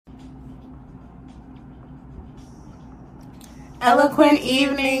Eloquent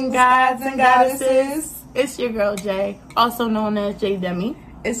evening, gods and goddesses. It's your girl Jay, also known as Demi.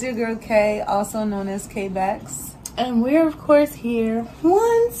 It's your girl Kay, also known as K-Bax. And we're, of course, here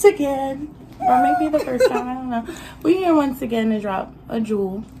once again, or maybe the first time, I don't know. We're here once again to drop a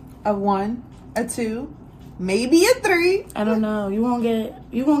jewel. A 1, a 2, maybe a 3. I don't know. You won't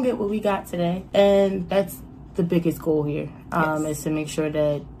get what we got today. And that's the biggest goal here, is to make sure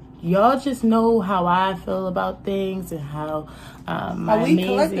that y'all just know how I feel about things and how my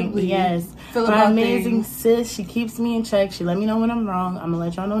amazing, feel my about amazing things. sis, she keeps me in check. She let me know when I'm wrong. I'm gonna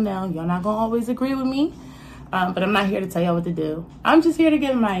let y'all know now. Y'all not gonna always agree with me, but I'm not here to tell y'all what to do. I'm just here to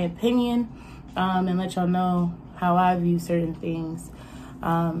give my opinion and let y'all know how I view certain things.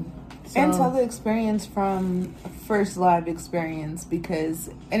 And tell the experience from first live experience, because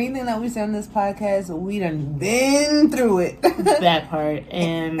anything that we say on this podcast, we done been through it. That part.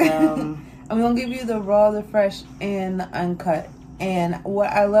 And I'm going to give you the raw, the fresh, and the uncut. And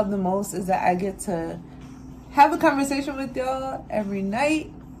what I love the most is that I get to have a conversation with y'all every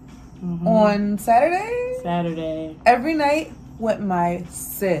night on Saturday. Every night with my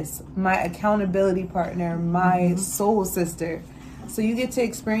sis, my accountability partner, my soul sister. So you get to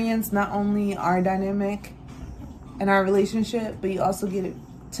experience not only our dynamic and our relationship, but you also get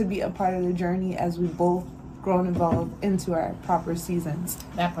to be a part of the journey as we both grow and evolve into our proper seasons.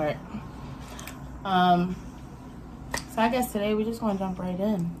 That part. So I guess today we just want to jump right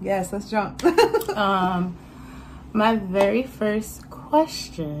in. Yes, let's jump. My very first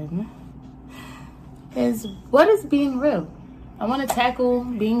question is, what is being real? I want to tackle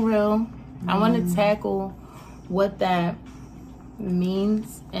being real. I want to tackle what that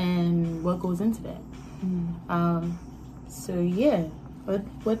means and what goes into that. So yeah,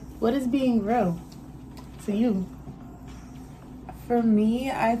 what is being real to you? For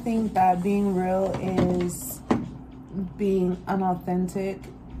me, I think that being real is being unauthentic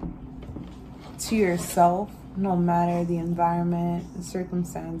to yourself, no matter the environment, the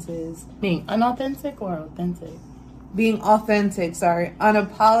circumstances. Being unauthentic or authentic? Being authentic,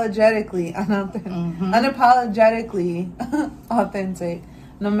 unapologetically authentic,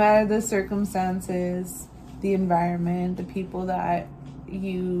 no matter the circumstances, the environment, the people that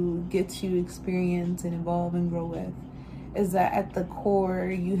you get to experience and evolve and grow with. Is that at the core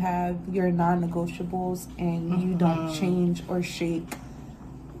you have your non-negotiables, and you don't change or shake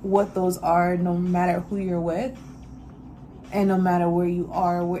what those are, no matter who you're with and no matter where you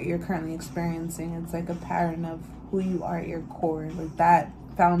are, what you're currently experiencing. It's like a pattern of who you are at your core. Like, that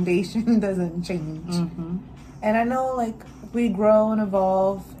foundation doesn't change. And I know, like, we grow and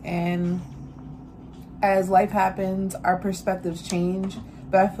evolve, and as life happens, our perspectives change,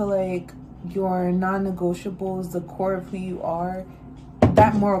 but I feel like your non-negotiables, the core of who you are,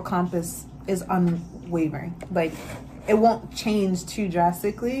 that moral compass is unwavering. Like, it won't change too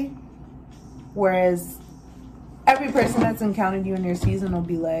drastically, whereas every person that's encountered you in your season will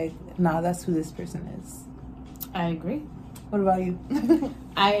be like, nah, that's who this person is. I agree. What about you?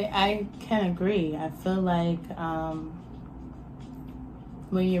 I can agree. I feel like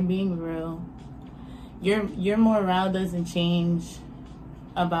when you're being real, your morale doesn't change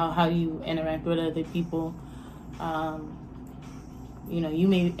about how you interact with other people. You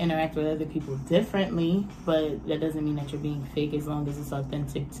may interact with other people differently, but that doesn't mean that you're being fake, as long as it's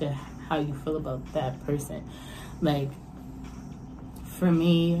authentic to how you feel about that person. Like, for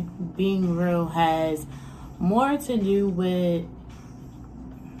me, being real has more to do with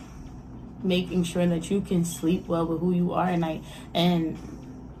making sure that you can sleep well with who you are at night, and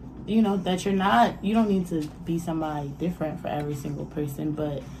that you don't need to be somebody different for every single person,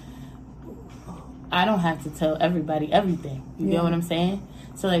 but I don't have to tell everybody everything. You get what I'm saying?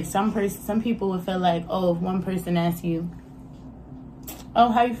 So, like, some people would feel like, if one person asks you,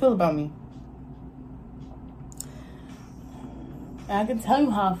 how you feel about me? I can tell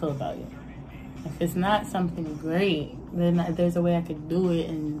you how I feel about you. If it's not something great, then there's a way I could do it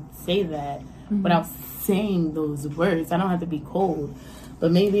and say that without saying those words. I don't have to be cold.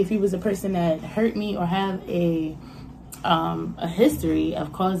 But maybe if he was a person that hurt me or have a history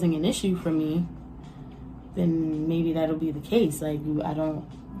of causing an issue for me, then maybe that'll be the case. Like, I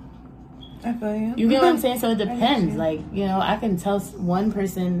feel you. You get what I'm saying? So it depends. Like, I can tell one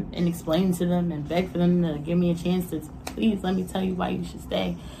person and explain to them and beg for them to give me a chance to, please let me tell you why you should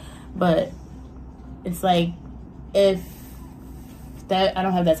stay. But it's like, if that I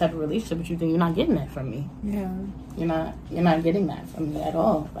don't have that type of relationship with you, then you're not getting that from me. Yeah. You're not getting that from me at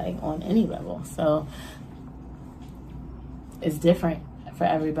all, like, on any level. So it's different for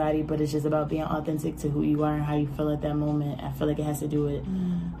everybody, but it's just about being authentic to who you are and how you feel at that moment. I feel like it has to do with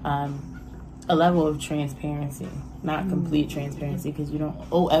a level of transparency, not complete transparency, because you don't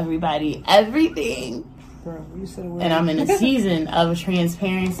owe everybody everything. Bro, you said a word. And I'm in a season of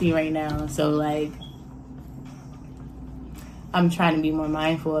transparency right now, so like I'm trying to be more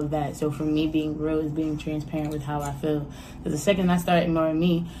mindful of that. So for me, being real is being transparent with how I feel. Because the second I start ignoring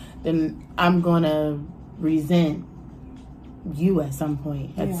me, then I'm gonna resent you at some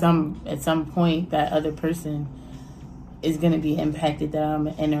point. At some point, that other person is gonna be impacted that I'm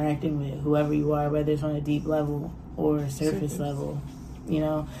interacting with, whoever you are, whether it's on a deep level or surface level, you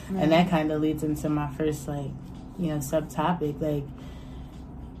know. And that kind of leads into my first, like, you know, subtopic. Like,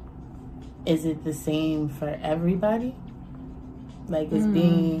 is it the same for everybody? Like, is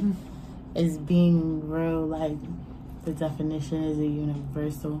being real, like, the definition, is it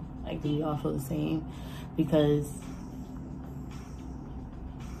universal? Like, do we all feel the same? Because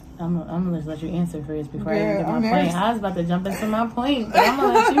I'm gonna just let you answer first before I even get my point. I was about to jump into my point, but I'm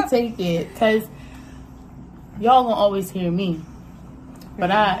gonna let you take it, because y'all gonna always hear me.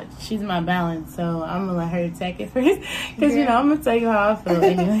 But she's my balance, so I'm gonna let her take it first, because you know, I'm gonna tell you how I feel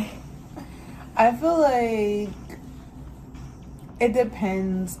anyway. I feel like it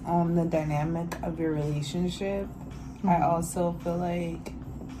depends on the dynamic of your relationship. I also feel like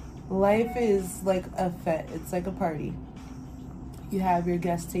life is like a fete. It's like a party. You have your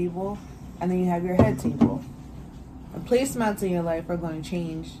guest table, and then you have your head table. The placemats in your life are going to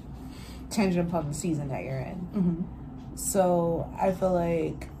change tangent upon the season that you're in. So I feel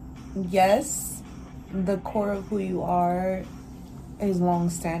like, yes, the core of who you are is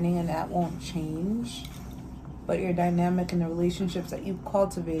long-standing, and that won't change. But your dynamic and the relationships that you've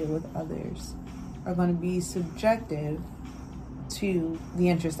cultivated with others are going to be subjective to the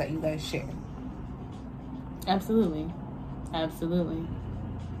interests that you guys share. Absolutely. Absolutely.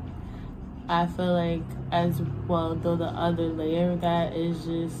 I feel like, as well, though, the other layer of that is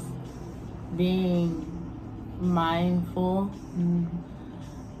just being mindful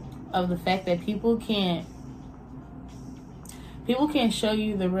of the fact that people can't show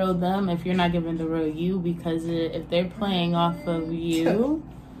you the real them if you're not giving the real you, because if they're playing off of you,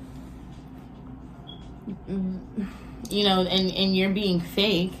 you know, and you're being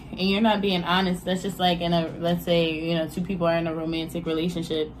fake and you're not being honest. That's just like let's say, you know, two people are in a romantic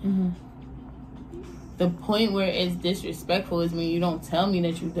relationship. The point where it's disrespectful is when you don't tell me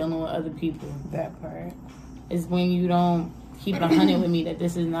that you're dealing with other people. That part is when you don't keep it 100 with me that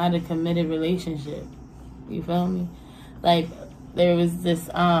this is not a committed relationship. You feel me? Like, there was this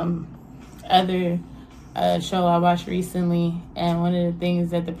other show I watched recently, and one of the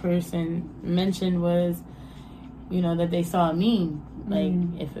things that the person mentioned was, you know, that they saw a meme, like,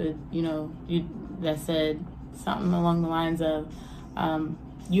 if it, you know, that said something along the lines of,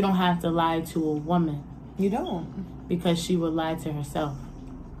 you don't have to lie to a woman. You don't. Because she would lie to herself.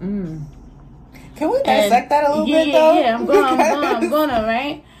 Can we dissect that a little bit, though? Yeah, I'm gonna,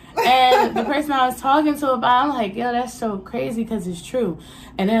 right? And the person I was talking to about, I'm like, yo, that's so crazy, because it's true.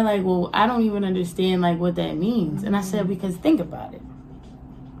 And they're like, well, I don't even understand, like, what that means. And I said, because think about it.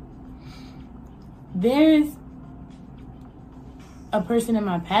 There's a person in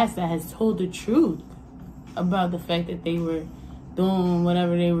my past that has told the truth about the fact that they were doing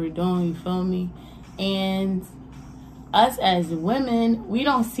whatever they were doing, you feel me? And us as women, we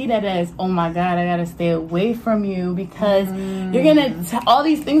don't see that as, oh my God, I gotta stay away from you, because you're gonna all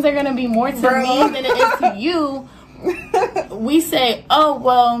these things are gonna be more to me than it is to you. We say, oh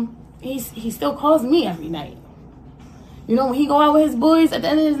well, he still calls me every night. You know, when he go out with his boys at the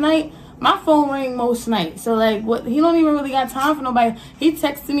end of his night, my phone ring most nights. So like, what? He don't even really got time for nobody. He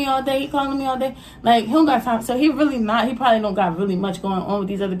texting me all day. He calling me all day. Like, he don't got time. So he probably don't got really much going on with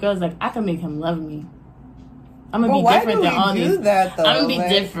these other girls. Like, I can make him love me. I'm gonna be different than all these. I'm gonna be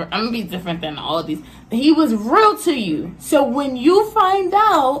different. I'm gonna be different than all these. He was real to you. So when you find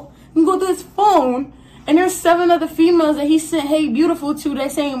out, you go to his phone, and there's 7 other females that he sent "Hey Beautiful" to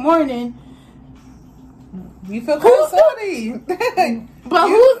that same morning. You feel kind of salty. But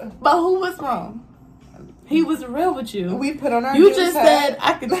who was wrong? He was real with you. We put on our. You just said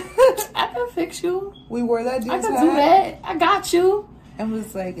I could fix you. We wore that. I could do that. I got you. And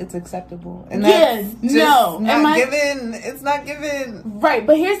was like, it's acceptable. And yes, no, it's not given. Right,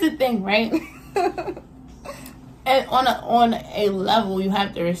 but here's the thing, right? And on a level, you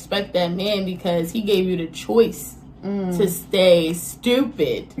have to respect that man, because he gave you the choice to stay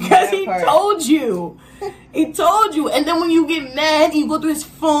stupid, because he told you. He told you. And then when you get mad, you go through his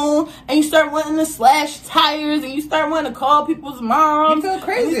phone and you start wanting to slash tires and you start wanting to call people's moms. You feel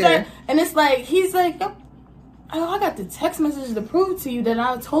crazy. And it's like, he's like, yo, I got the text message to prove to you that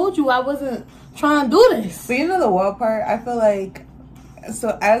I told you I wasn't trying to do this. But you know the wild part? I feel like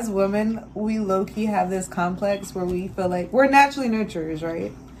So as women, we low-key have this complex where we feel like we're naturally nurturers,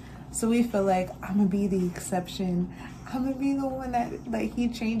 right? So we feel like I'm gonna be the exception. I'm gonna be the one that like he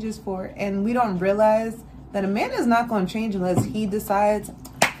changes for, and we don't realize that a man is not gonna change unless he decides.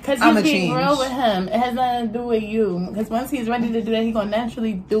 Because you're being real with him. It has nothing to do with you. Because once he's ready to do that, he's gonna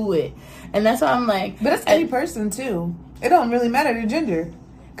naturally do it, and that's why I'm like. But it's any person too. It don't really matter the gender.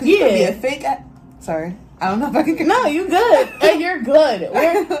 Because you could be a fake. Sorry, I don't know if I can. No, you good. Hey, you're good.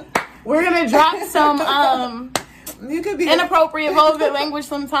 We're gonna drop some you could be inappropriate vulgar language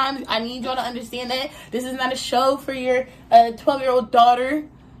sometimes. I need y'all to understand that this is not a show for your 12-year-old daughter.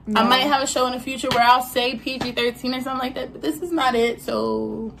 No. I might have a show in the future where I'll say PG-13 or something like that, but this is not it.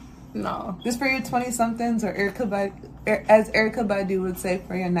 So no, just for your 20-somethings, or as Erykah Badu would say,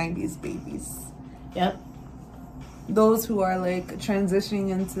 for your 90s babies. Yep. Those who are like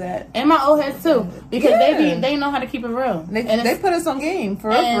transitioning into that, and my old heads too, because they know how to keep it real. They put us on game for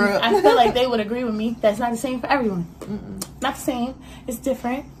real. I feel like they would agree with me. That's not the same for everyone. Mm-mm. Not the same. It's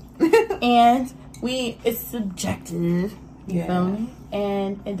different, and it's subjective. You feel me?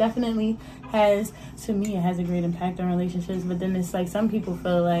 And it definitely has, to me, it has a great impact on relationships. But then it's like some people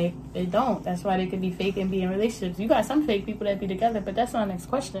feel like it don't. That's why they could be fake and be in relationships. You got some fake people that be together, but that's our next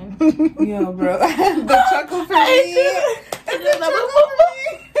question. Yo, bro. The chuckle for me.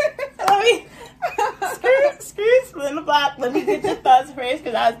 Screw spin the block. Let me get your thoughts first,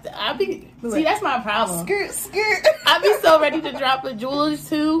 because I be see, that's my problem. Skirt. I be so ready to drop a jewels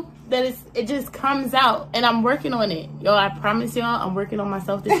too that it just comes out, and I'm working on it. Yo, I promise y'all, I'm working on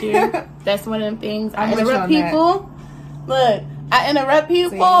myself this year. That's one of them things. I interrupt people. Look, I interrupt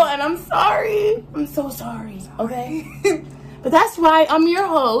people, and I'm sorry. I'm so sorry. Okay, but that's why I'm your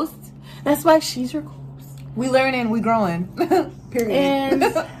host. That's why she's your host. We learning, we growing. Period. And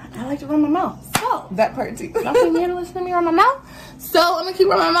I like to run my mouth. So that part too. Y'all came here to listen to me run my mouth. So I'm gonna keep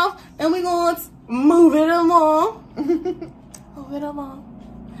running my mouth, and we're gonna move it along. Move it along.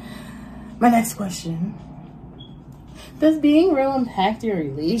 My next question: does being real impact your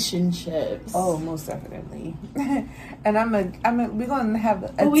relationships? Oh, most definitely. And we're gonna have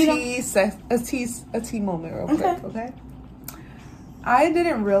a tea moment real quick, okay? I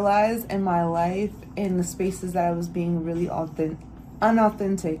didn't realize in my life, in the spaces that I was being really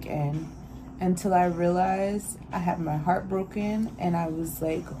unauthentic in, until I realized I had my heart broken, and I was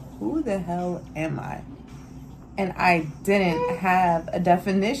like, who the hell am I? And I didn't have a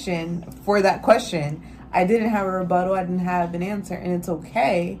definition for that question. I didn't have a rebuttal. I didn't have an answer. And it's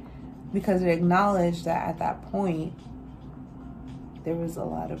okay, because it acknowledged that at that point, there was a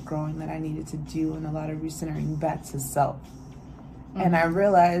lot of growing that I needed to do, and a lot of recentering back to self. Mm-hmm. And I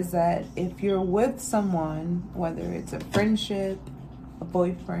realized that if you're with someone, whether it's a friendship, a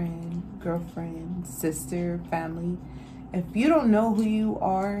boyfriend, girlfriend, sister, family, if you don't know who you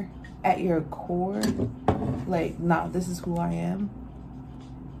are at your core, like, nah, this is who I am,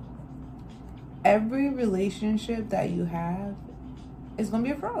 every relationship that you have is going to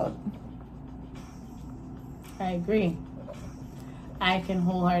be a fraud. I agree. I can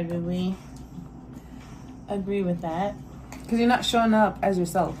wholeheartedly agree with that. Because you're not showing up as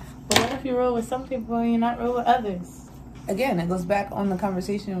yourself. But what if you roll with some people and you're not roll with others? Again, it goes back on the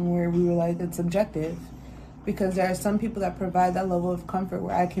conversation where we were like, it's subjective. Because there are some people that provide that level of comfort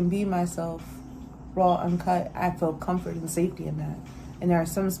where I can be myself, raw, uncut. I feel comfort and safety in that. And there are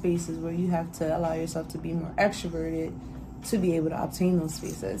some spaces where you have to allow yourself to be more extroverted to be able to obtain those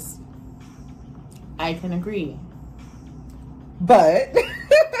spaces. I can agree. But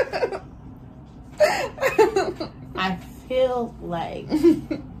I feel like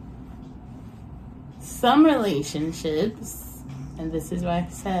some relationships, and this is what I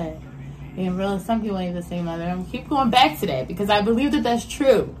said, being real, some people ain't the same other. I'm keep going back to that because I believe that that's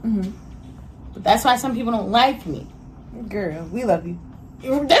true. Mm-hmm. But that's why some people don't like me. Girl, we love you.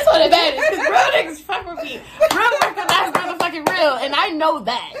 That's what it matters, because real niggas fuck with me. Real niggas, that's motherfucking real, and I know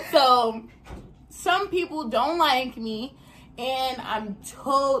that. So some people don't like me, and I'm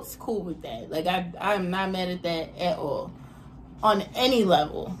totes cool with that. Like, I'm not mad at that at all, on any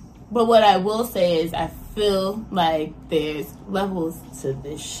level. But what I will say is I feel like there's levels to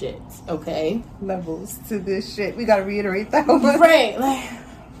this shit, okay? Levels to this shit. We gotta reiterate that one. Right, like,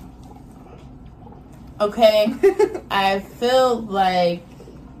 okay? I feel like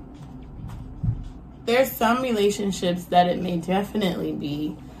there's some relationships that it may definitely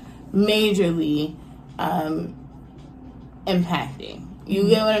be majorly impacting. You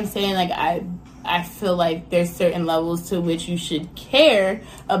get what I'm saying? Like, I feel like there's certain levels to which you should care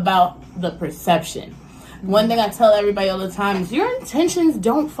about the perception. One thing I tell everybody all the time is your intentions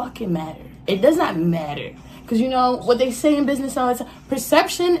don't fucking matter. It does not matter. Because you know what they say in business all the time,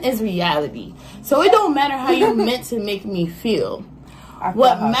 perception is reality. So it don't matter how you meant to make me feel.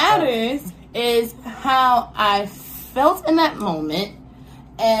 What matters is how I felt in that moment,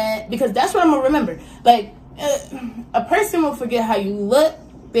 and because that's what I'm gonna remember. Like a person will forget how you look,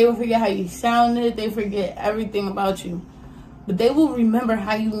 they will forget how you sounded, they forget everything about you, but they will remember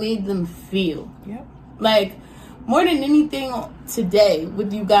how you made them feel. Yep. Like, more than anything today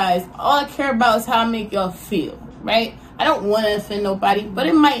with you guys, all I care about is how I make y'all feel, right? I don't want to offend nobody, but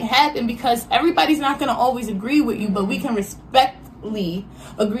it might happen because everybody's not going to always agree with you, but we can respectfully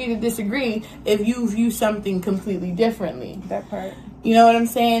agree to disagree if you view something completely differently. That part. You know what I'm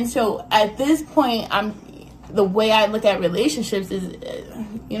saying? So at this point, the way I look at relationships is,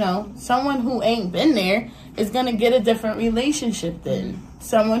 you know, someone who ain't been there is going to get a different relationship than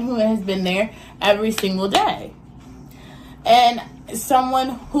someone who has been there every single day. And someone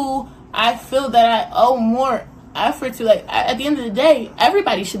who I feel that I owe more effort to, like, at the end of the day,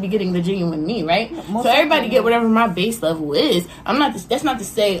 everybody should be getting the genuine me, right? So everybody get whatever my base level is. That's not to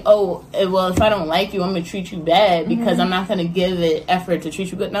say, oh, well, if I don't like you, I'm going to treat you bad because I'm not going to give it effort to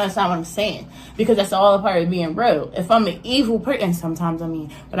treat you good. No, that's not what I'm saying. Because that's all a part of being real. If I'm an evil person, sometimes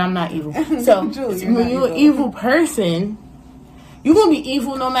but I'm not evil. So when you're an evil person, you're going to be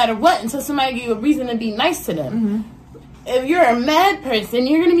evil no matter what until somebody give you a reason to be nice to them. If you're a mad person,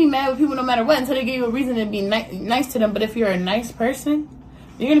 you're going to be mad with people no matter what until they give you a reason to be nice to them. But if you're a nice person,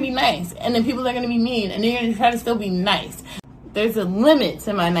 you're going to be nice. And then people are going to be mean. And they're going to try to still be nice. There's a limit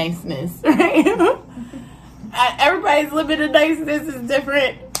to my niceness, right? Everybody's limit of niceness is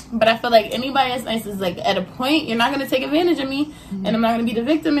different. But I feel like anybody that's nice is, like, at a point, you're not going to take advantage of me. And I'm not going to be the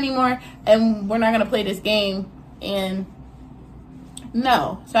victim anymore. And we're not going to play this game. And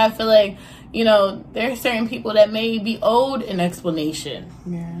no. So I feel like, you know, there are certain people that may be owed an explanation.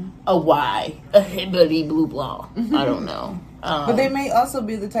 Yeah. A why. A hibbity blue blah. I don't know. But they may also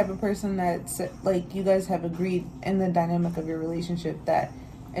be the type of person that, like, you guys have agreed in the dynamic of your relationship that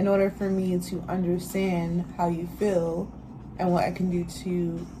in order for me to understand how you feel and what I can do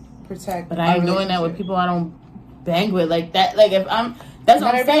to protect. But I ain't doing that with people I don't bang with like that. Like, if that's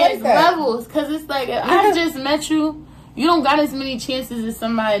what I'm saying. It's levels. Because it's like, if I just met you, you don't got as many chances as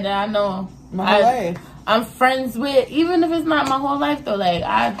somebody that I know my whole life. I'm friends with, even if it's not my whole life though. Like,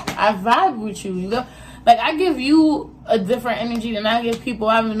 I vibe with you. You know, like, I give you a different energy than I give people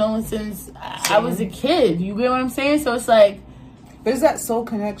I've known since I was a kid. You get what I'm saying? So it's like, but it's that soul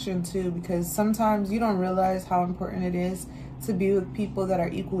connection too, because sometimes you don't realize how important it is to be with people that are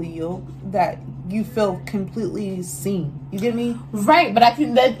equally yoked, that you feel completely seen. You get me? Right, but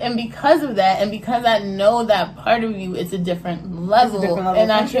and because of that, and because I know that part of you is a different level,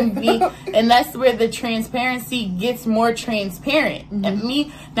 and I can be, and that's where the transparency gets more transparent. And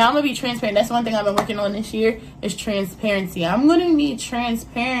me, now I'm gonna be transparent. That's one thing I've been working on this year is transparency. I'm gonna be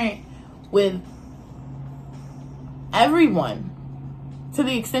transparent with everyone. To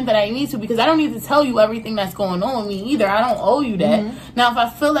the extent that I need to, because I don't need to tell you everything that's going on with me either. I don't owe you that. Now, if I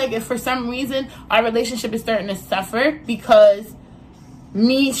feel like if for some reason our relationship is starting to suffer because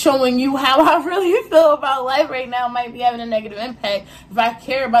me showing you how I really feel about life right now might be having a negative impact, if I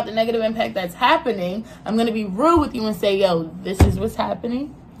care about the negative impact that's happening, I'm going to be real with you and say, yo, this is what's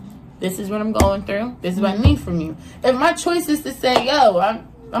happening. This is what I'm going through. This is what I need from you. If my choice is to say, yo, I'm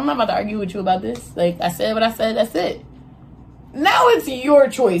not about to argue with you about this. Like, I said what I said, that's it. Now it's your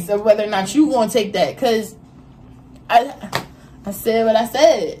choice of whether or not you going to take that. Because I said what I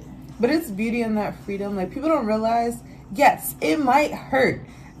said. But it's beauty in that freedom. Like, people don't realize, yes, it might hurt.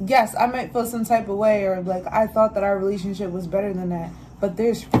 Yes, I might feel some type of way. Or, like, I thought that our relationship was better than that. But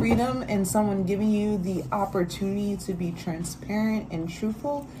there's freedom in someone giving you the opportunity to be transparent and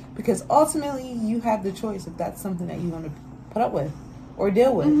truthful. Because ultimately, you have the choice if that's something that you want to put up with. Or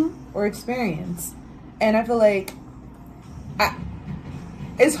deal with. Or experience. And I feel like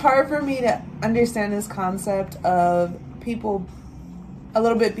it's hard for me to understand this concept of people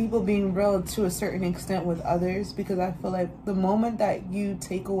being real to a certain extent with others, because I feel like the moment that you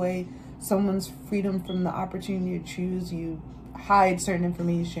take away someone's freedom from the opportunity to choose, you hide certain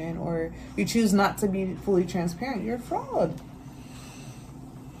information or you choose not to be fully transparent, you're a fraud.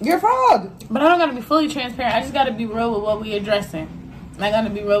 You're a fraud. But I don't got to be fully transparent. I just got to be real with what we addressing. I got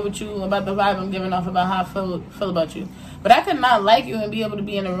to be real with you about the vibe I'm giving off about how I feel about you. But I could not like you and be able to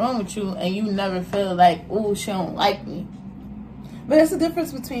be in a room with you and you never feel like, oh, she don't like me. But there's a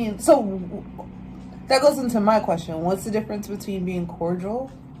difference between... So, that goes into my question. What's the difference between being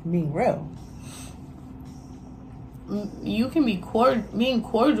cordial and being real? You can be cordial. Being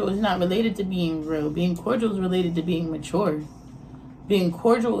cordial is not related to being real. Being cordial is related to being mature. Being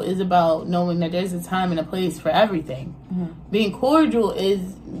cordial is about knowing that there's a time and a place for everything. Mm-hmm. Being cordial is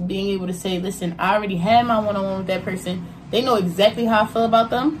being able to say, listen, I already had my one-on-one with that person. They know exactly how I feel about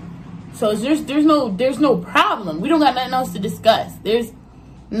them. So there's no problem. We don't got nothing else to discuss. There's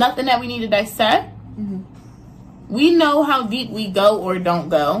nothing that we need to dissect. Mm-hmm. We know how deep we go or don't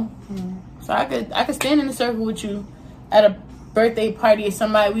go. Mm-hmm. So I could stand in a circle with you at a birthday party of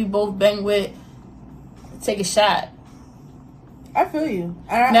somebody we both bang with, take a shot. I feel you.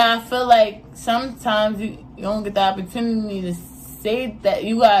 Now I feel like sometimes you don't get the opportunity to say that.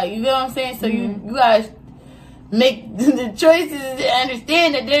 You know what I'm saying? So you guys make the choices and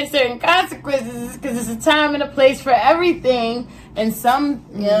understand that there's certain consequences because it's a time and a place for everything. And some,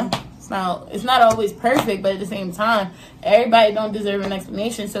 it's not always perfect, but at the same time, everybody don't deserve an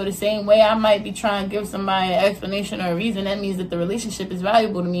explanation. So the same way I might be trying to give somebody an explanation or a reason, that means that the relationship is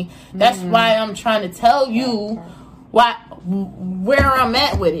valuable to me. That's why I'm trying to tell you where I'm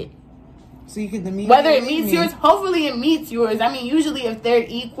at with it. So you can whether it meets yours, hopefully it meets yours. I mean, usually if they're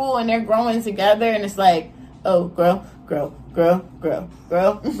equal and they're growing together and it's like, oh, grow. Like,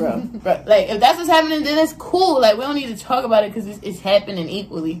 if that's what's happening, then it's cool. Like, we don't need to talk about it because it's happening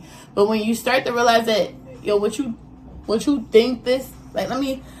equally. But when you start to realize that, yo, what you think this, like, let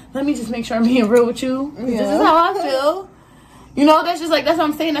me just make sure I'm being real with you. Yeah. This is how I feel. You know, that's just like, that's what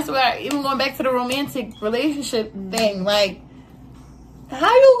I'm saying. That's why, even going back to the romantic relationship thing, like,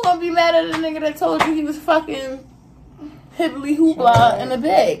 how you gonna be mad at a nigga that told you he was fucking hibbly hoopla in the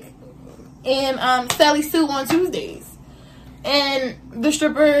bag and Sally Sue on Tuesdays, and the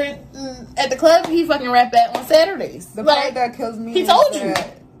stripper at the club he fucking rap at on Saturdays? The part that kills me, he told you.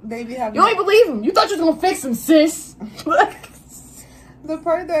 They be having, you ain't believe him. You thought you was gonna fix him, sis. The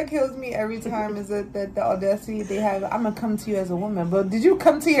part that kills me every time is that the audacity they have. I'm gonna come to you as a woman, but did you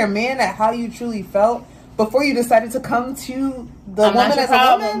come to your man at how you truly felt before you decided to come to the woman as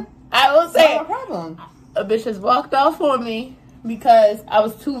a woman? I will say, no problem. A bitch has walked off on me because I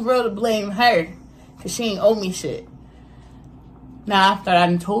was too real to blame her because she ain't owe me shit. Now, after I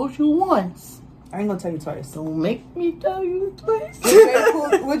done told you once, I ain't gonna tell you twice. Don't make me tell you twice.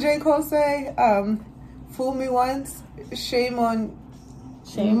 What J. Cole say? Fool me once, shame on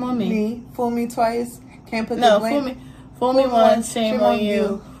me. Fool me twice, can't put the blame. Fool me once, shame on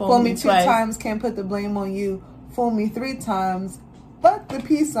you. Fool me 2 times, can't put the blame on you. Fool me 3 times, fuck the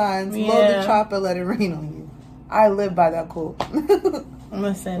peace signs, load the chopper, let it rain on you. I live by that quote.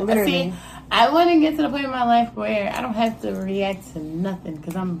 Listen, literally. See, I want to get to the point in my life where I don't have to react to nothing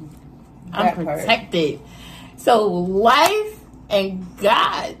because I'm protected. So life and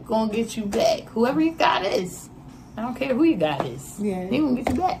God gonna get you back. Whoever your God is, I don't care who your God is. Yeah, he gonna get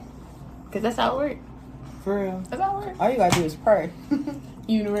you back because that's how it works. For real. That's how it works. All you gotta do is pray.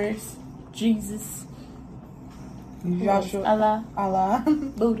 Universe, Jesus, Joshua, Allah,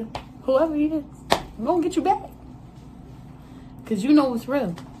 Buddha, whoever he is, I'm gonna get you back. Because you know what's real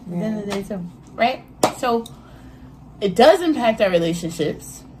at the end of the day too. Right? So, it does impact our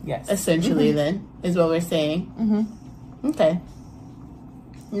relationships. Yes. Essentially then, is what we're saying. Mm-hmm. Okay.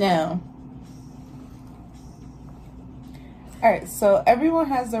 Now. Alright, so everyone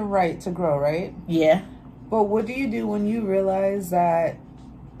has the right to grow, right? Yeah. But what do you do when you realize that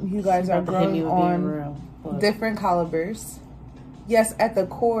you guys are growing on different calibers? Yes, at the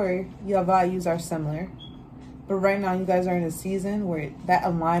core, your values are similar. But right now, you guys are in a season where that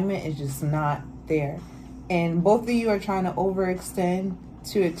alignment is just not there. And both of you are trying to overextend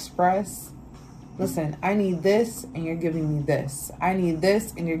to express, listen, I need this, and you're giving me this. I need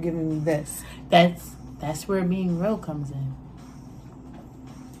this, and you're giving me this. That's where being real comes in.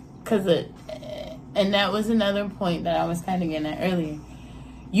 And that was another point that I was kind of getting at earlier.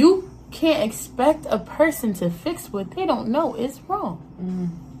 You can't expect a person to fix what they don't know is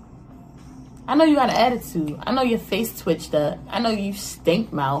wrong. I know you got an attitude. I know your face twitched up. I know you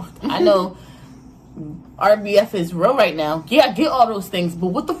stink mouthed. I know RBF is real right now. Yeah, I get all those things, but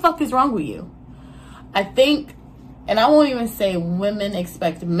what the fuck is wrong with you? I think, and I won't even say women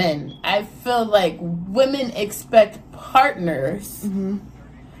expect men. I feel like women expect partners.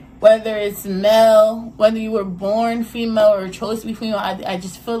 Whether it's male, whether you were born female or chose to be female, I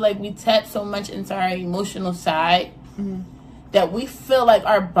just feel like we tap so much into our emotional side that we feel like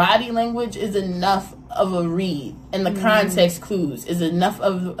our body language is enough of a read, and the context clues is enough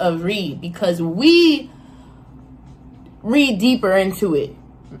of a read because we read deeper into it.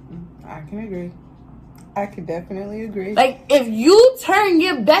 I can agree. I could definitely agree. Like, if you turn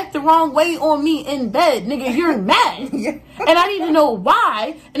your back the wrong way on me in bed, nigga, you're mad. And I need to know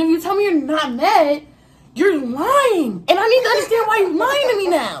why. And if you tell me you're not mad, you're lying. And I need to understand why you're lying to me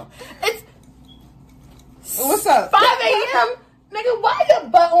now. It's what's up? 5 a.m. Nigga, why your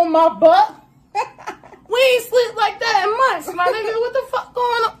butt on my butt? We ain't slept like that in months, my nigga. What the fuck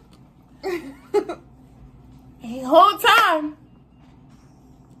going on? The whole time,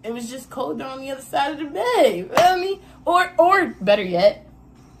 it was just colder on the other side of the bed. You feel me? Or better yet,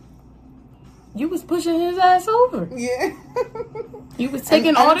 you was pushing his ass over. Yeah. You was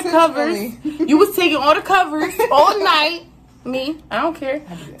taking all the covers. You was taking all the covers all night. Me, I don't care.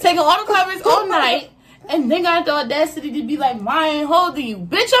 Taking all the covers all night. And then got the audacity to be like, why I ain't holding you?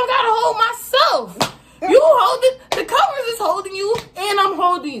 Bitch, I gotta hold myself. You holding, the covers is holding you, and I'm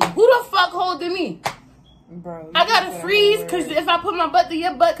holding you. Who the fuck holding me? Bro, I gotta freeze, because if I put my butt to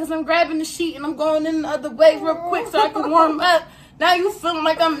your butt, because I'm grabbing the sheet and I'm going in the other way real quick so I can warm up. Now you feeling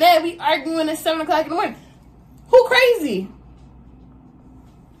like I'm mad. We arguing at 7 o'clock in the morning. Who crazy?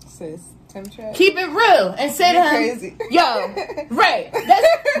 Sis, Tim keep it real and say to him, crazy. Yo, right.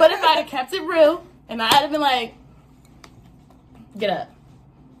 But if I'd have kept it real, and I'd have been like, get up.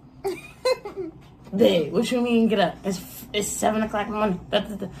 Babe, what you mean get up? It's 7 o'clock in the morning.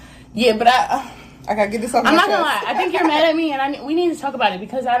 Yeah, but I gotta get this off my I'm not chest. gonna lie. I think you're mad at me, and we need to talk about it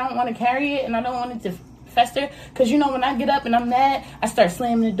because I don't want to carry it, and I don't want it to fester. Because, you know, when I get up and I'm mad, I start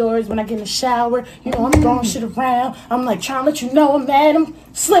slamming the doors. When I get in the shower, you know, I'm throwing shit around. I'm like trying to let you know I'm mad. I'm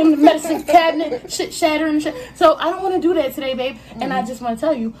slamming the medicine cabinet, shit shattering and shit. So I don't want to do that today, babe. And I just want to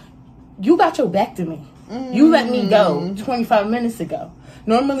tell you, you got your back to me. You let me go 25 minutes ago.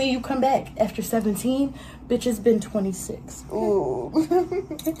 Normally you come back after 17. Bitch, it's been 26. Ooh.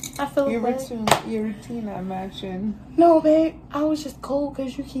 I feel your like routine not matching. No, babe. I was just cold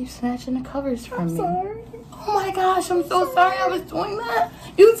because you keep snatching the covers from me. Sorry. Oh my gosh, I'm so sorry I was doing that.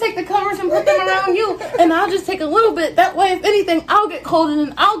 You take the covers and put them around you, and I'll just take a little bit. That way, if anything, I'll get cold, and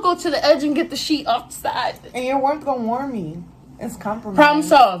then I'll go to the edge and get the sheet off the side. And your warmth gonna warm me. It's compromise. Problem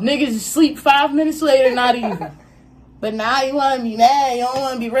solved. Niggas sleep 5 minutes later, not even. But now you want to be mad. You don't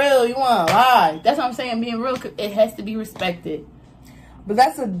want to be real. You want to lie. That's what I'm saying. Being real, it has to be respected. But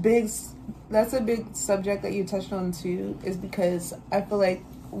that's a big subject that you touched on too. Is because I feel like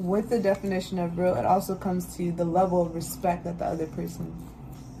with the definition of real, it also comes to the level of respect that the other person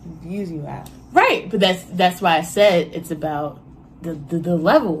views you at. Right. But that's why I said it's about the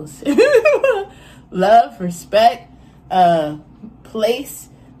levels. Love, respect, place,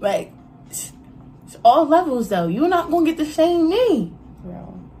 like. All levels, though. You're not going to get the same me.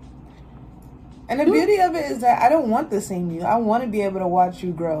 Bro. And the beauty of it is that I don't want the same you. I want to be able to watch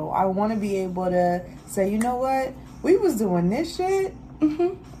you grow. I want to be able to say, you know what? We was doing this shit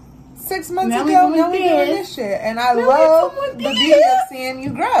 6 months ago. Now we doing this shit. And I love the beauty of seeing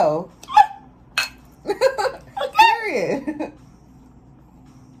you grow. Period.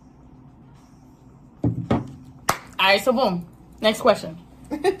 All right, so boom. Next question.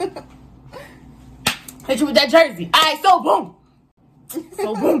 Hit you with that jersey. All right, so boom.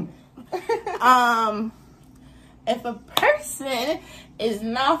 So boom. If a person is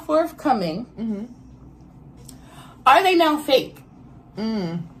not forthcoming, are they now fake?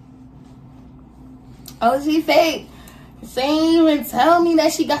 Oh, she fake. She ain't even tell me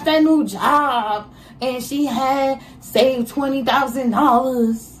that she got that new job and she had saved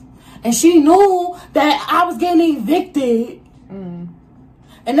 $20,000 and she knew that I was getting evicted. And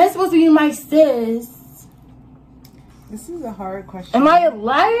that's supposed to be my sis. This is a hard question. Am I a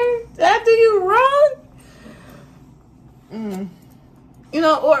liar? Did I do you wrong? You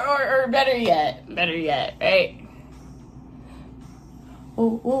know, or better yet, right?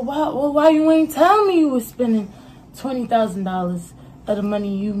 Well, why you ain't tell me you was spending $20,000 of the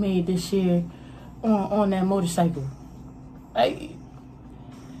money you made this year on that motorcycle? Like,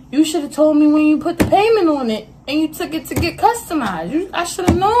 you should have told me when you put the payment on it and you took it to get customized. I should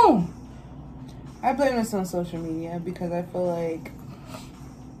have known. I blame this on social media because I feel like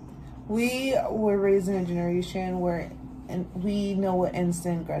we were raised in a generation where we know what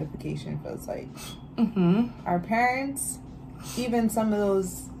instant gratification feels like. Our parents, even some of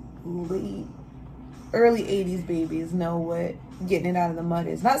those early 80s babies know what getting it out of the mud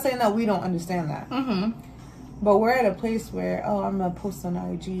is. Not saying that we don't understand that. But we're at a place where, I'm going to post on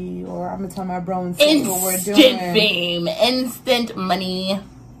IG or I'm going to tell my bro and see what we're doing. Instant fame, instant money.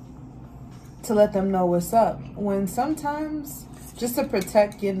 To let them know what's up. When sometimes, just to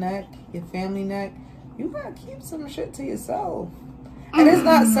protect your neck, your family neck, you gotta keep some shit to yourself. And it's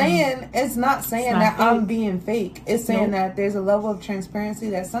not saying that I'm being fake. It's saying that there's a level of transparency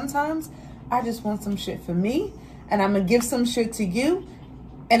that sometimes I just want some shit for me, and I'm gonna give some shit to you.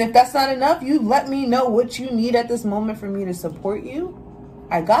 And if that's not enough, you let me know what you need at this moment for me to support you.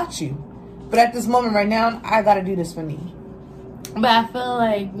 I got you. But at this moment right now, I gotta do this for me. But I feel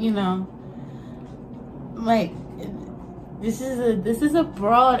like, you know, like, this is a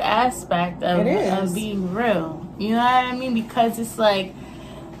broad aspect of being real. You know what I mean? Because it's like,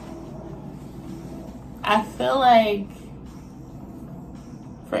 I feel like,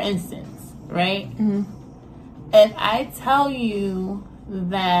 for instance, right? Mm-hmm. If I tell you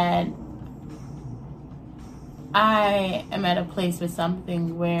that I am at a place with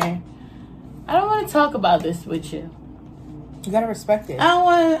something where I don't want to talk about this with you. You gotta respect it. I don't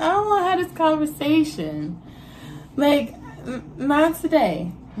want to have this conversation. Like, not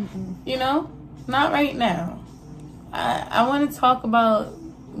today. Mm-mm. You know? Not right now. I want to talk about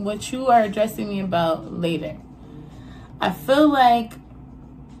what you are addressing me about later. I feel like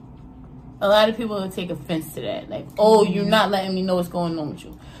a lot of people will take offense to that. Like, oh, you're not letting me know what's going on with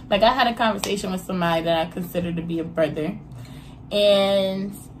you. Like, I had a conversation with somebody that I consider to be a brother.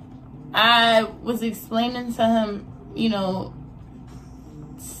 And I was explaining to him, you know,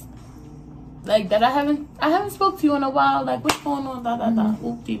 like, that I haven't spoke to you in a while. Like, what's going on?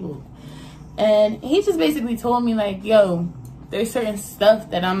 Oop-de-whoop. And he just basically told me, like, yo, there's certain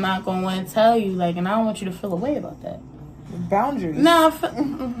stuff that I'm not going to want to tell you. Like, and I don't want you to feel a way about that. Boundaries. No,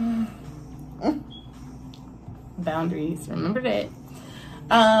 boundaries. Remember that.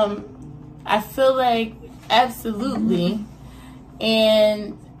 I feel like absolutely,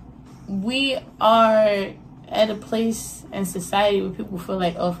 and we are at a place in society where people feel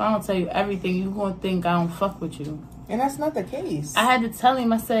like, oh, if I don't tell you everything, you're gonna think I don't fuck with you. And that's not the case. I had to tell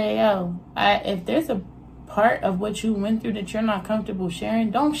him. I said, yo, if there's a part of what you went through that you're not comfortable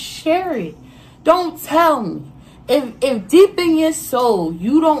sharing, don't share it. Don't tell me. If deep in your soul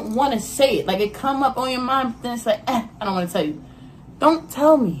you don't want to say it, like it come up on your mind, then it's like, I don't want to tell you. Don't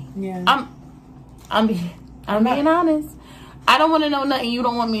tell me. Yeah. I'm being honest. I don't want to know nothing you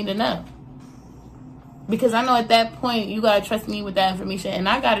don't want me to know. Because I know at that point you gotta trust me with that information, and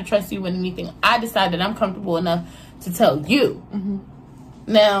I gotta trust you with anything I decide that I'm comfortable enough to tell you. Mm-hmm.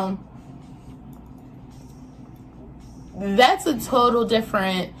 Now, that's a total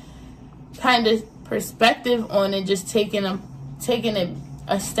different kind of perspective on it. Just taking it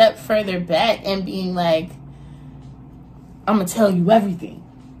a step further back and being like, I'm gonna tell you everything.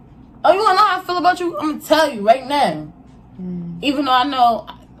 Oh, you wanna know how I feel about you? I'm gonna tell you right now. Even though I know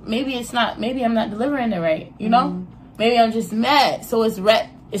maybe I'm not delivering it right, you know? Maybe I'm just mad. So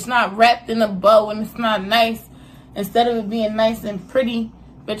it's not wrapped in a bow and it's not nice. Instead of it being nice and pretty,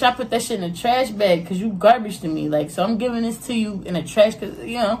 bitch, I put that shit in a trash bag because you garbage to me. Like, so I'm giving this to you in a trash because,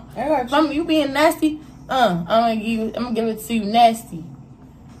 you know, if you being nasty, I'm gonna give it to you nasty.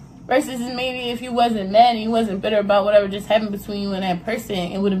 Versus maybe if you wasn't mad and you wasn't bitter about whatever just happened between you and that person,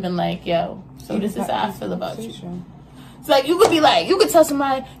 it would have been like, yo, so this is how I feel about you. It's like, you could tell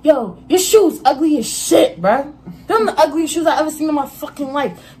somebody, yo, your shoes ugly as shit, bruh. Them the ugliest shoes I ever seen in my fucking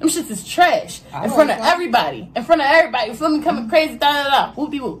life. Them shits is trash. In front of everybody. In front of everybody. You feel me? Coming crazy, da-da-da.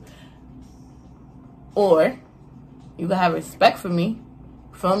 Whoop-de-whoop. Or, you could have respect for me.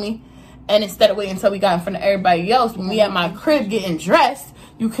 Feel me? And instead of waiting until we got in front of everybody else, when we at my crib getting dressed,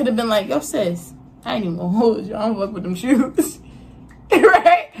 you could have been like, yo, sis, I ain't even gonna hold you. I don't fuck with them shoes.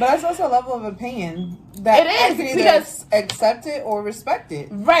 Right? But that's also a level of opinion that it is, can because either accept it or respect it.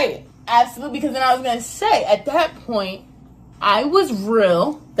 Right. Absolutely. Because then I was going to say, at that point, I was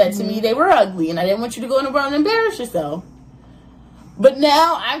real. That to me, they were ugly. And I didn't want you to go in the world and embarrass yourself. But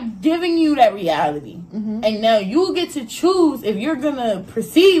now I'm giving you that reality. And now you get to choose if you're going to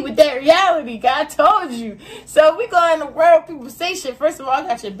proceed with that reality. God told you. So we go in the world, people say shit. First of all, I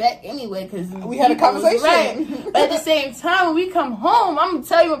got your back anyway because we had a conversation. Right. But at the same time, when we come home, I'm going to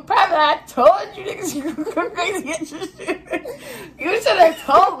tell you in private, I told you niggas you go crazy at your shit. You should have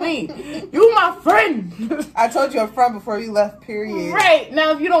told me. You my friend. I told you up front before you left, period. Right.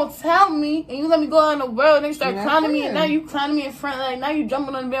 Now, if you don't tell me and you let me go out in the world and they start clowning me, and now you clowning me in front, like now you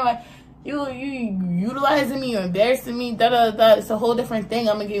jumping on the bed like, you utilizing me, you're embarrassing me, da-da-da. It's a whole different thing.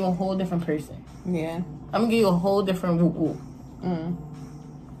 I'm going to give you a whole different person. Yeah. I'm going to give you a whole different woo-woo.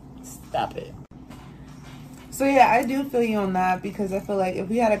 Stop it. So, yeah, I do feel you on that because I feel like if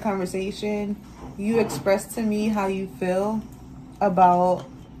we had a conversation, you express to me how you feel about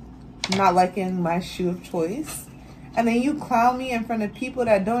not liking my shoe of choice, and then you clown me in front of people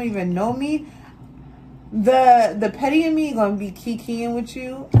that don't even know me, the petty in me gonna be kikiing with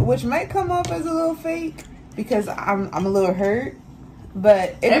you, which might come off as a little fake because I'm a little hurt.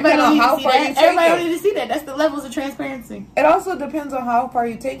 But it depends on how far you take it. Everybody don't need to see that. That's the levels of transparency. It also depends on how far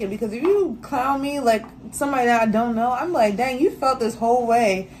you take it, because if you clown me like somebody that I don't know, I'm like, dang, you felt this whole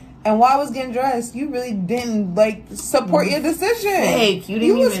way, and while I was getting dressed, you really didn't like support your decision. Fake.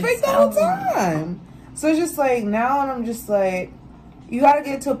 You was fake the whole time. So it's just like now, and I'm just like, you gotta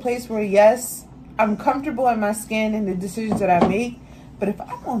get to a place where yes, I'm comfortable in my skin and the decisions that I make. But if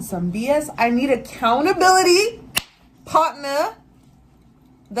I want some BS, I need accountability partner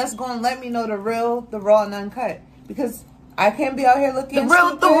that's going to let me know the real, the raw, and uncut. Because I can't be out here looking the real,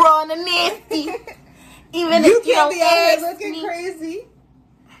 stupid. the raw, and the nasty. Even you if you can't don't be out here ask looking me. crazy.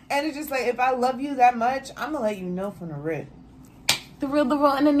 And it's just like, if I love you that much, I'm going to let you know from the rip. The real, the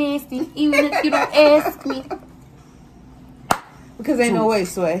raw, and the nasty. Even if you don't ask me. Because ain't no way,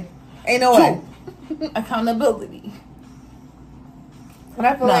 Sway. Ain't no way. Accountability. And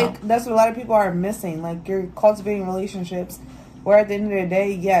I feel like that's what a lot of people are missing. Like, you're cultivating relationships where at the end of the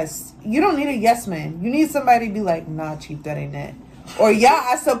day, yes, you don't need a yes man. You need somebody to be like, nah, chief, that ain't it. Or, yeah,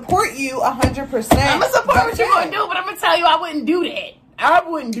 I support you 100%. I'm going to support what you're going to do, but I'm going to tell you I wouldn't do that. I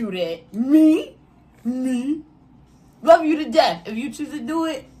wouldn't do that. Me. Love you to death. If you choose to do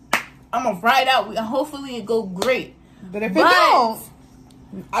it, I'm going to ride out. Hopefully it go great. But if it don't,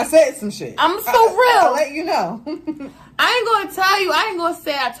 I said some shit. I'm so real. I'll let you know. I ain't going to tell you. I ain't going to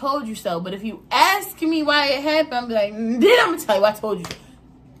say I told you so. But if you ask me why it happened, I'm be like, then I'm going to tell you I told you so.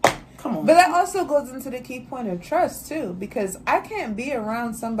 Come on. But that also goes into the key point of trust, too. Because I can't be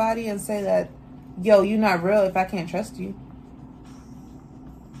around somebody and say that, yo, you're not real if I can't trust you.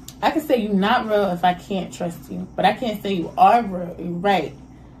 I can say you're not real if I can't trust you. But I can't say you are real. You're right.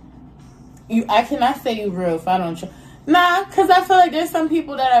 I cannot say you're real if I don't trust. Nah, because I feel like there's some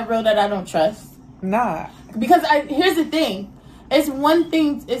people that are real that I don't trust. Nah. Because here's the thing. It's one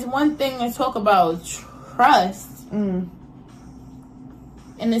thing to talk about trust. And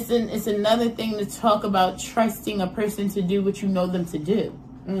it's another thing to talk about trusting a person to do what you know them to do.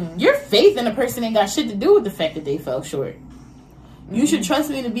 Your faith in a person ain't got shit to do with the fact that they fell short. You should trust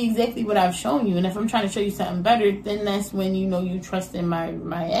me to be exactly what I've shown you. And if I'm trying to show you something better, then that's when you know you trust in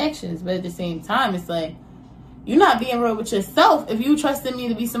my actions. But at the same time, it's like, you're not being real with yourself if you trusted me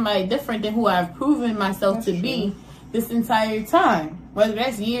to be somebody different than who I've proven myself to be this entire time. Whether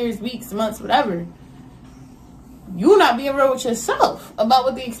that's years, weeks, months, whatever. You're not being real with yourself about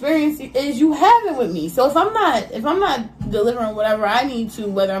what the experience is you having with me. So if I'm not delivering whatever I need to,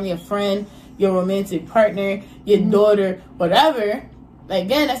 whether I'm your friend, your romantic partner, your daughter, whatever,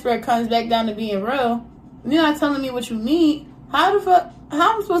 again, that's where it comes back down to being real. You're not telling me what you need. How am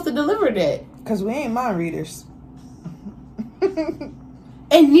I supposed to deliver that? Because we ain't mind readers.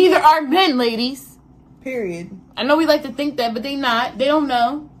 And neither are men, ladies. Period. I know we like to think that, but they not. They don't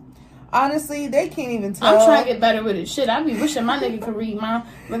know. Honestly, they can't even tell. I'm trying to get better with it. Shit, I be wishing my nigga could read my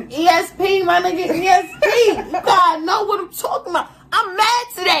ESP, my nigga, ESP. You gotta know what I'm talking about. I'm mad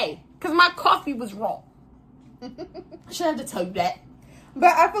today because my coffee was wrong. I shouldn't have to tell you that.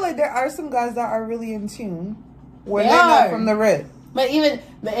 But I feel like there are some guys that are really in tune where they know from the rip. But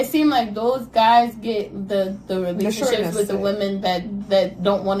it seemed like those guys get the relationships with the women that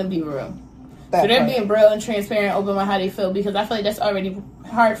don't want to be real. So they're being real and transparent, open about how they feel, because I feel like that's already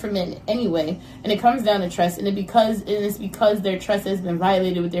hard for men anyway. And it comes down to trust, and it's because their trust has been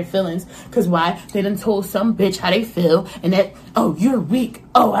violated with their feelings. Because why? They done told some bitch how they feel, and that, oh, you're weak.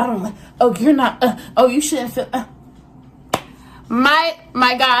 Oh, I don't like. Oh, you're not. Oh, you shouldn't feel. My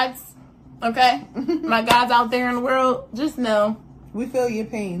gods, okay, my gods out there in the world, just know we feel your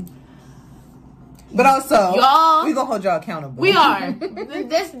pain. But also, y'all, we gonna hold y'all accountable. We are.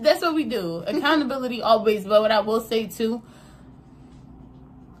 That's what we do. Accountability always. But what I will say too,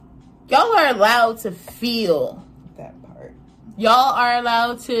 y'all are allowed to feel that part. Y'all are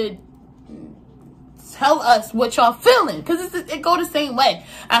allowed to tell us what y'all feeling, because it go the same way.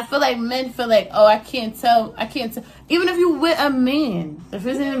 I feel like men feel like, oh, I can't tell. Even if you with a man, if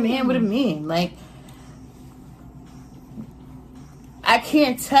it's a man with a man, like, I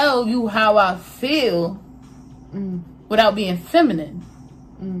can't tell you how I feel without being feminine.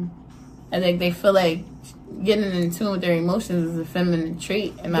 I think they feel like getting in tune with their emotions is a feminine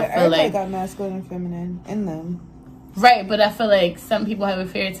trait, and I feel like got masculine and feminine in them. Right, but I feel like some people have a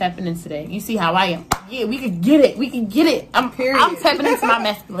fear tapping into that. You see how I am? Yeah, we could get it. We can get it. I'm tapping into my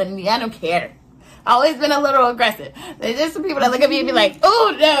masculinity. I don't care. I've always been a little aggressive. There's just some people that look at me and be like,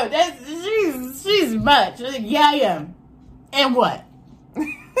 "Oh no, she's much." Like, yeah, I am. And what?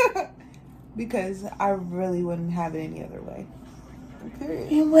 Because I really wouldn't have it any other way.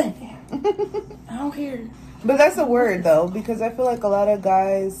 Period. And what? I don't care. But that's a word though, because I feel like a lot of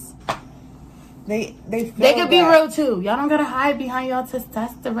guys, they could be real too. Y'all don't gotta hide behind y'all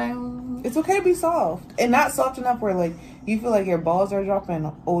testosterone. It's okay to be soft, and not soft enough where like you feel like your balls are dropping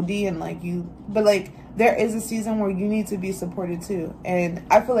OD and like you. But like there is a season where you need to be supported too, and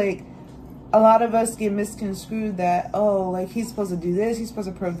I feel like a lot of us get misconstrued that, oh, like, he's supposed to do this, he's supposed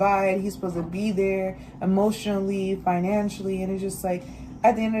to provide, he's supposed to be there emotionally, financially, and it's just like,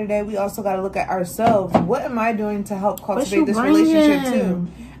 at the end of the day, we also got to look at ourselves. What am I doing to help cultivate this relationship too?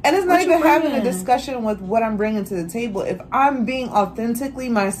 And it's not even having a discussion with what I'm bringing to the table. If I'm being authentically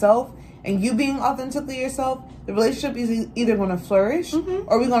myself and you being authentically yourself, the relationship is either going to flourish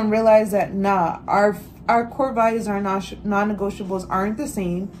or we're going to realize that, our core values, our non-negotiables aren't the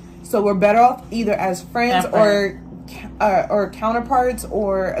same. So we're better off either as friends or counterparts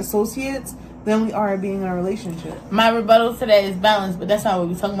or associates than we are being in a relationship. My rebuttal today is balance, but that's not what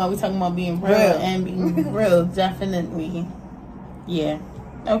we're talking about. We're talking about being real and being real, definitely. Yeah.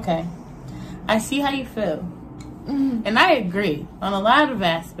 Okay. I see how you feel. And I agree on a lot of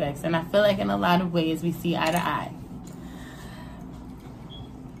aspects, and I feel like in a lot of ways we see eye to eye.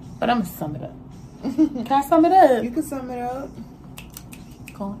 But I'm going to sum it up. Can I sum it up? You can sum it up.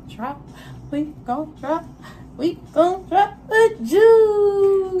 We gon' drop a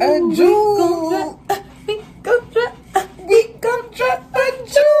jewel. A jewel. We gon' drop a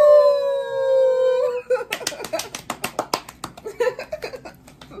jewel.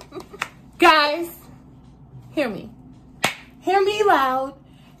 Guys, hear me. Hear me loud.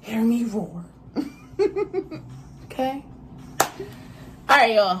 Hear me roar. Okay?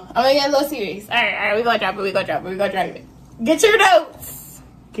 Alright, y'all. I'm gonna get a little serious. Alright, we gonna drop it. Get your notes.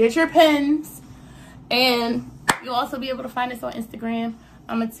 Get your pens. And you'll also be able to find us on Instagram.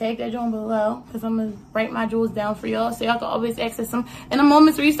 I'm going to tag that joint below because I'm going to write my jewels down for y'all so y'all can always access them in the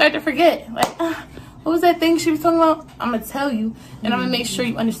moments where you start to forget. Like, what was that thing she was talking about? I'm going to tell you, and I'm going to make sure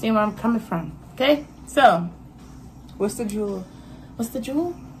you understand where I'm coming from. Okay? So. What's the jewel? What's the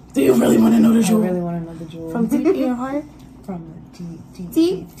jewel? Do you really want to know the jewel? I really want to know the jewel. From deep in your heart? From the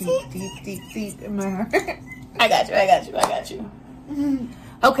deep in my heart. I got you.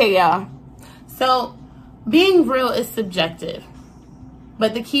 Okay, y'all. So, being real is subjective.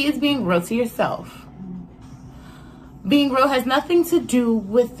 But the key is being real to yourself. Being real has nothing to do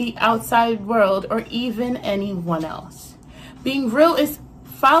with the outside world or even anyone else. Being real is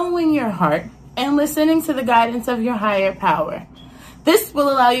following your heart and listening to the guidance of your higher power. This will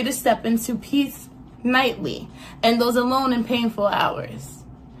allow you to step into peace nightly and those alone in painful hours.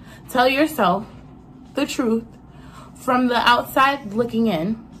 Tell yourself the truth from the outside looking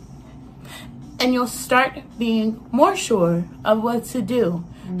in, and you'll start being more sure of what to do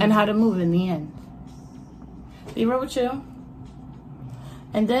and how to move in the end. Be real with you.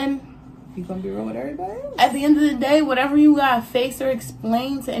 And then you gonna be real with everybody else? At the end of the day, whatever you gotta face or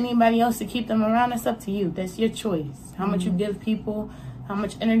explain to anybody else to keep them around, that's up to you. That's your choice. How much you give people, how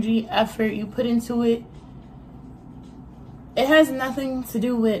much energy, effort you put into it. It has nothing to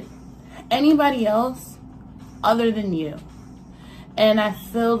do with anybody else other than you. And I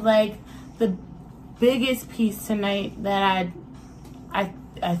feel like the biggest piece tonight that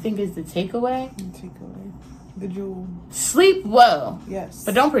I think is the takeaway. The jewel. Sleep well. Yes.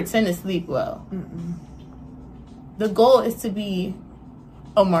 But don't pretend to sleep well. The goal is to be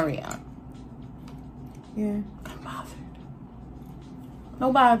Omarion. Yeah. I'm bothered.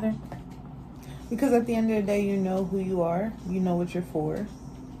 No bother. Because at the end of the day, you know who you are. You know what you're for.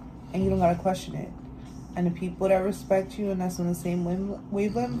 And you don't gotta question it. And the people that respect you and that's on the same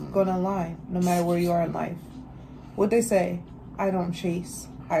wavelength gonna align no matter where you are in life. What they say, I don't chase,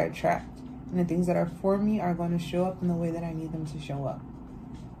 I attract. And the things that are for me are going to show up in the way that I need them to show up.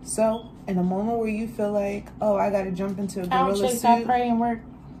 So, in a moment where you feel like, oh, I got to jump into a gorilla suit. I don't chase, I pray and work.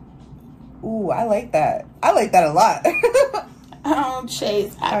 Ooh, I like that. I like that a lot. I don't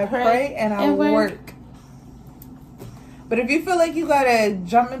chase, I pray and I work. But if you feel like you got to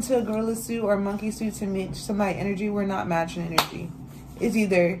jump into a gorilla suit or a monkey suit to match somebody's energy, we're not matching energy. It's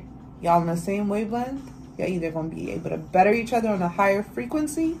either y'all on the same wavelength, y'all either going to be able to better each other on a higher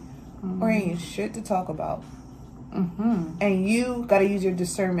frequency, or ain't shit to talk about. And you got to use your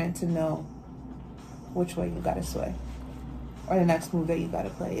discernment to know which way you got to sway. Or the next move that you got to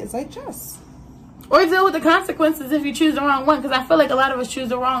play. It's like chess. Or deal with the consequences if you choose the wrong one. Because I feel like a lot of us choose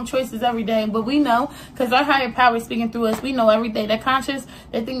the wrong choices every day. But we know, because our higher power is speaking through us, we know every day. That conscious,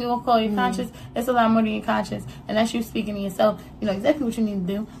 that thing you will call your conscious, it's a lot more than your conscious. And that's you speaking to yourself. You know exactly what you need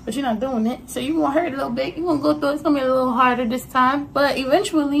to do, but you're not doing it. So you're going to hurt a little bit. You're going to go through it. It's going to be a little harder this time. But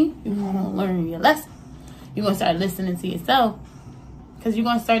eventually, you're going to learn your lesson. You're going to start listening to yourself. Because you're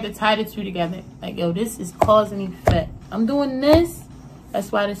going to start to tie the two together. Like, yo, this is cause and effect. I'm doing this. That's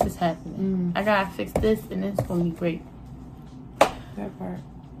why this is happening. I gotta fix this, and it's gonna be great. That part.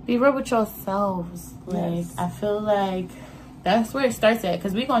 Be real with yourselves. Like, yes. I feel like that's where it starts at,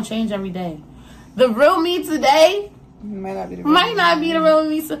 because we're gonna change every day. The real me today might not be the real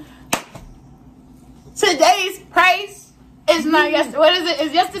me. Today's price is is not yesterday. What is it?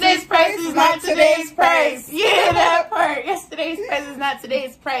 Is yesterday's price is not today's price. Yeah, that part. Yesterday's price is not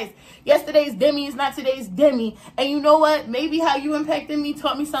today's price. Yesterday's Demi is not today's Demi. And you know what? Maybe how you impacted me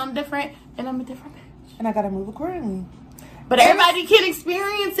taught me something different, and I'm a different bitch. And I gotta move accordingly. But everybody can't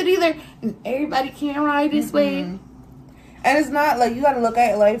experience it either. And everybody can't ride this way. And it's not like, you gotta look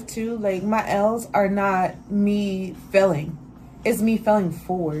at life too. Like, my L's are not me failing. It's me failing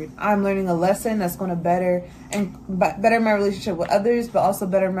forward. I'm learning a lesson that's going to better my relationship with others, but also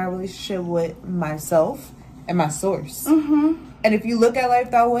better my relationship with myself and my source. And if you look at life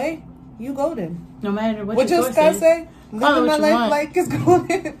that way, you golden. No matter what your source is. What you say? Living my life like it's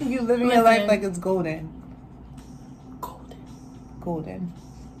golden. You living your life like it's golden. Golden.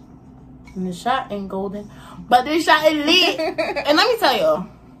 And the shot ain't golden, but this shot is lit. And let me tell y'all,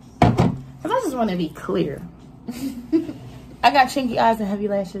 because I just want to be clear. I got chinky eyes and heavy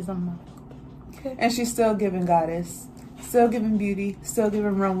lashes on my. And she's still giving goddess. Still giving beauty. Still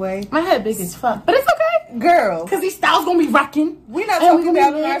giving runway. My head big as fuck. But it's okay. Girl. Because these styles going to be rocking. We're not talking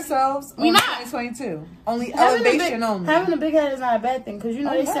about ourselves. We not. 2022. Only elevation only. Having a big head is not a bad thing. Because you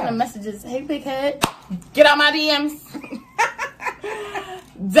know they send them messages. Hey, big head. Get out my DMs.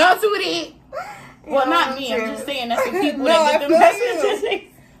 Don't do it. Well, not me. I'm just saying that's the people that get them messages.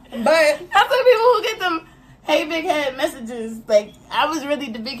 But that's the people who get them. Hey, big head messages. Like, I was really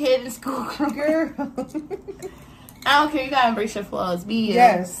the big head in school. Girl. I don't care. You gotta embrace your flaws. Be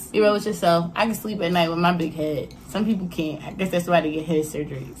real with yourself. I can sleep at night with my big head. Some people can't. I guess that's why they get head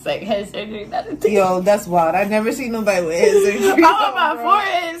surgery. It's like head surgery. Not a thing. Yo, that's wild. I never seen nobody with head surgery. Oh, my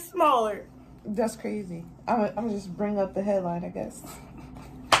forehead is smaller. That's crazy. I'm gonna just bring up the headline, I guess.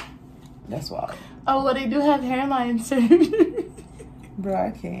 That's wild. Oh, well, they do have hairline surgery. Bro,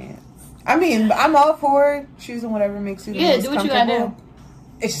 I can't. I mean, I'm all for choosing whatever makes you the most do what you gotta do.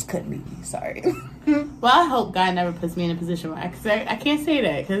 It just couldn't be me. Sorry. Well, I hope God never puts me in a position where I can't say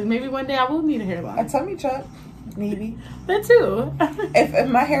that, because maybe one day I will need a hairline. A tummy tuck, maybe. That too. if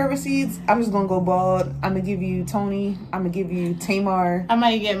my hair recedes, I'm just gonna go bald. I'm gonna give you Tony. I'm gonna give you Tamar. I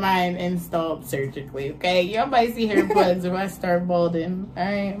might get mine installed surgically. Okay, y'all might see hair plugs if I start balding. All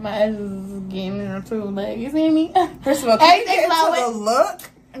right, my ass is getting there too. Like, you see me? First of all, can you get into the look?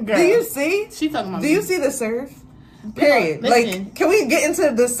 Girl, do you see? She talking about. Do you see the serve? Period. Listen, like, can we get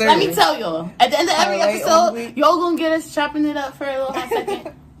into the serve? Let me tell y'all. At the end of every episode, y'all gonna get us chopping it up for a little hot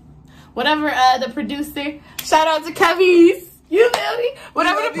second. Whatever the producer, shout out to Kevy's. You feel me?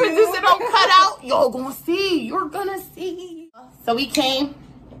 Whatever the producer don't cut out, y'all gonna see. You're gonna see. So we came.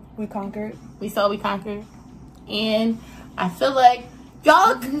 We conquered. We saw, we conquered. And I feel like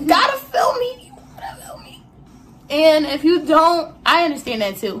y'all gotta feel me. You gotta feel me. And if you don't, I understand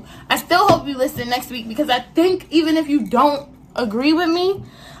that too. I still hope you listen next week, because I think even if you don't agree with me,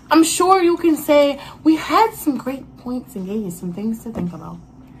 I'm sure you can say we had some great points and gave you some things to think about.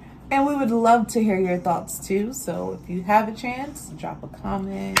 And we would love to hear your thoughts too. So if you have a chance, drop a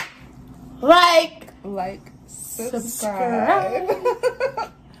comment. Like, subscribe.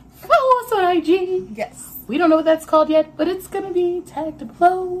 Follow us on IG. Yes. We don't know what that's called yet, but it's going to be tagged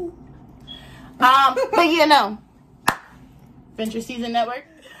below. But you know, Venture Season Network.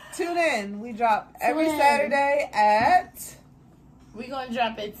 Tune in. We drop every Saturday at... We're going to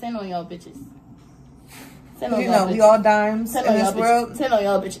drop at 10 on y'all bitches. 10 on y'all bitches. We all dimes in this world. 10 on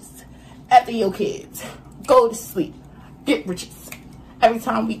y'all bitches. After your kids. Go to sleep. Get riches. Every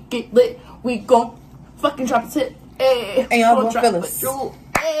time we get lit, we gon' fucking drop a tip. Hey, and y'all gonna feel us.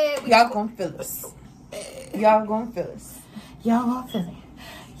 Hey, y'all gonna feel us. Y'all gonna feel us. Y'all gonna feel it.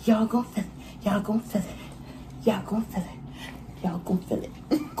 Y'all gonna feel it. Y'all gonna feel it. Y'all gonna feel it. Y'all gonna feel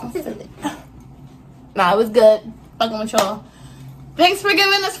it. Gonna feel it. Nah, it was good. Fucking with y'all. Thanks for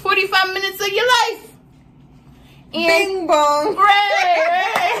giving us 45 minutes of your life. And bing bong.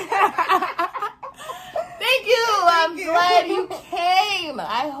 Right. Thank you. I'm glad you came.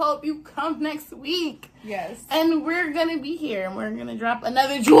 I hope you come next week. Yes. And we're going to be here. And we're going to drop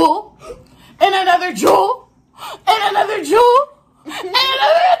another jewel. And another jewel. And another jewel. And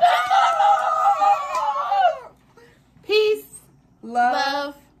another jewel. Peace.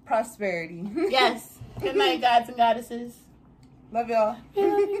 Love. Prosperity. Yes. Good night, gods and goddesses. Love y'all.